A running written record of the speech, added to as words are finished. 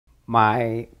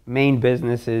My main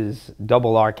business is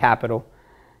Double R Capital.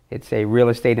 It's a real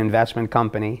estate investment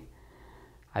company.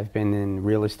 I've been in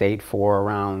real estate for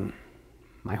around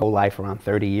my whole life, around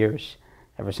 30 years,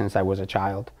 ever since I was a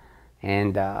child.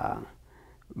 And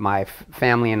my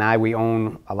family and I, we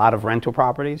own a lot of rental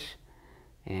properties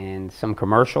and some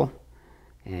commercial,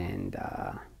 and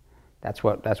that's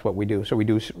what we do. So we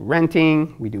do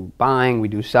renting, we do buying, we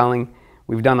do selling.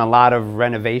 We've done a lot of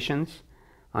renovations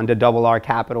under Double R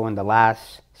Capital. In the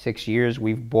last 6 years,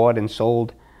 we've bought and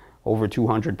sold over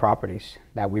 200 properties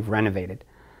that we've renovated.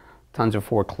 Tons of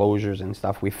foreclosures and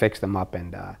stuff. We fixed them up,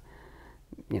 and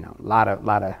you know, a lot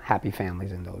of happy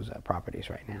families in those properties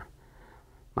right now.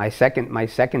 My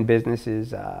second business is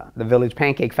the Village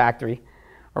Pancake Factory.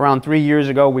 Around 3 years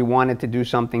ago, we wanted to do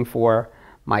something for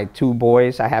my two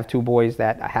boys. I have two boys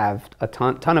that have a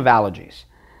ton of allergies.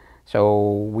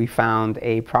 So we found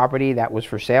a property that was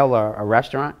for sale, a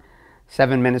restaurant,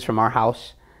 7 minutes from our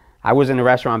house. I was in the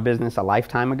restaurant business a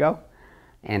lifetime ago,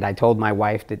 and I told my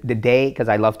wife that the day, because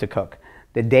I love to cook,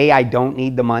 the day I don't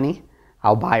need the money,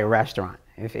 I'll buy a restaurant,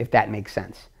 if that makes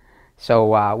sense.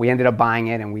 So we ended up buying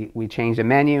it, and we changed the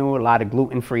menu, a lot of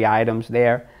gluten-free items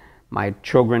there. My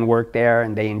children work there,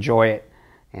 and they enjoy it,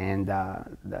 and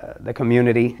the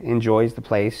community enjoys the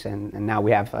place, and now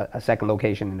we have a second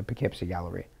location in the Poughkeepsie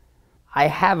Gallery. I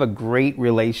have a great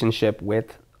relationship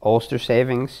with Ulster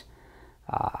Savings,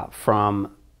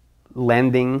 from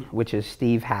lending, which is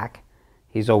Steve Hack.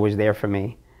 He's always there for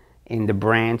me. In the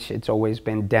branch, it's always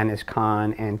been Dennis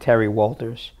Kahn and Terry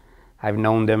Walters. I've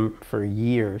known them for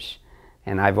years,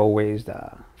 and I've always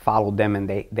followed them, and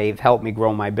they've helped me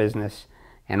grow my business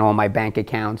and all my bank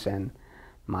accounts. And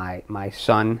my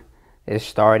son is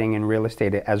starting in real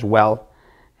estate as well,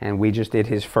 and we just did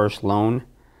his first loan,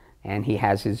 and he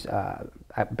has his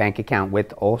bank account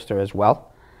with Ulster as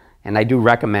well. And I do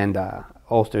recommend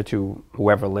Ulster to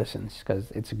whoever listens,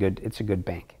 because it's a good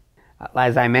bank.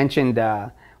 As I mentioned,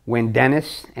 when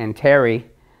Dennis and Terry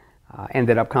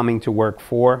ended up coming to work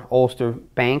for Ulster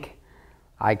Bank,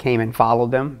 I came and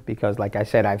followed them because, like I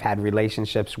said, I've had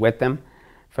relationships with them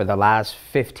for the last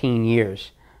 15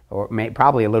 years, or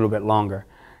probably a little bit longer.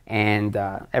 And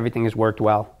everything has worked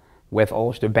well with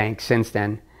Ulster Bank since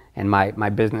then, and my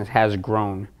business has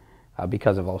grown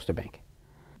because of Ulster Bank.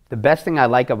 The best thing I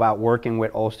like about working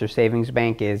with Ulster Savings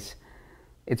Bank is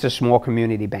it's a small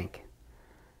community bank.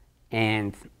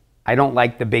 And I don't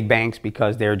like the big banks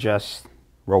because they're just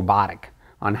robotic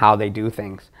on how they do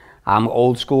things. I'm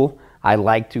old school. I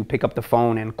like to pick up the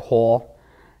phone and call,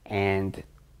 and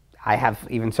I have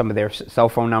even some of their cell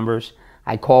phone numbers.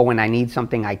 I call when I need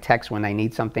something, I text when I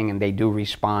need something, and they do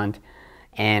respond.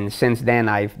 And since then,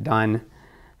 I've done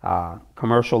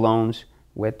commercial loans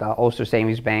with Ulster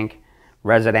Savings Bank,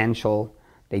 residential.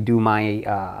 They do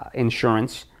my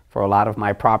insurance for a lot of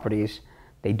my properties.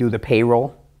 They do the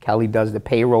payroll. Kelly does the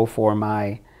payroll for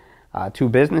my two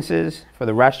businesses, for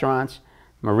the restaurants.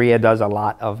 Maria does a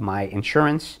lot of my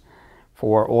insurance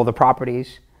for all the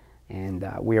properties. And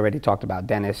we already talked about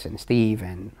Dennis and Steve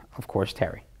and, of course,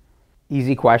 Terry.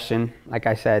 Easy question. Like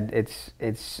I said,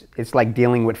 it's like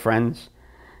dealing with friends.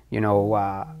 You know,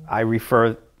 I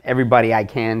refer everybody I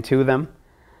can to them.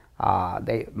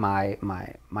 My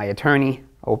attorney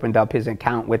opened up his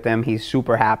account with them. He's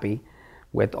super happy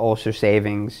with Ulster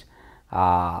Savings.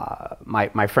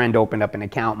 My friend opened up an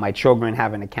account. My children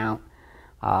have an account.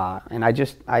 And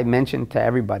I mentioned to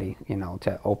everybody, you know,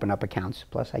 to open up accounts.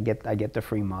 Plus I get the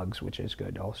free mugs, which is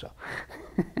good also.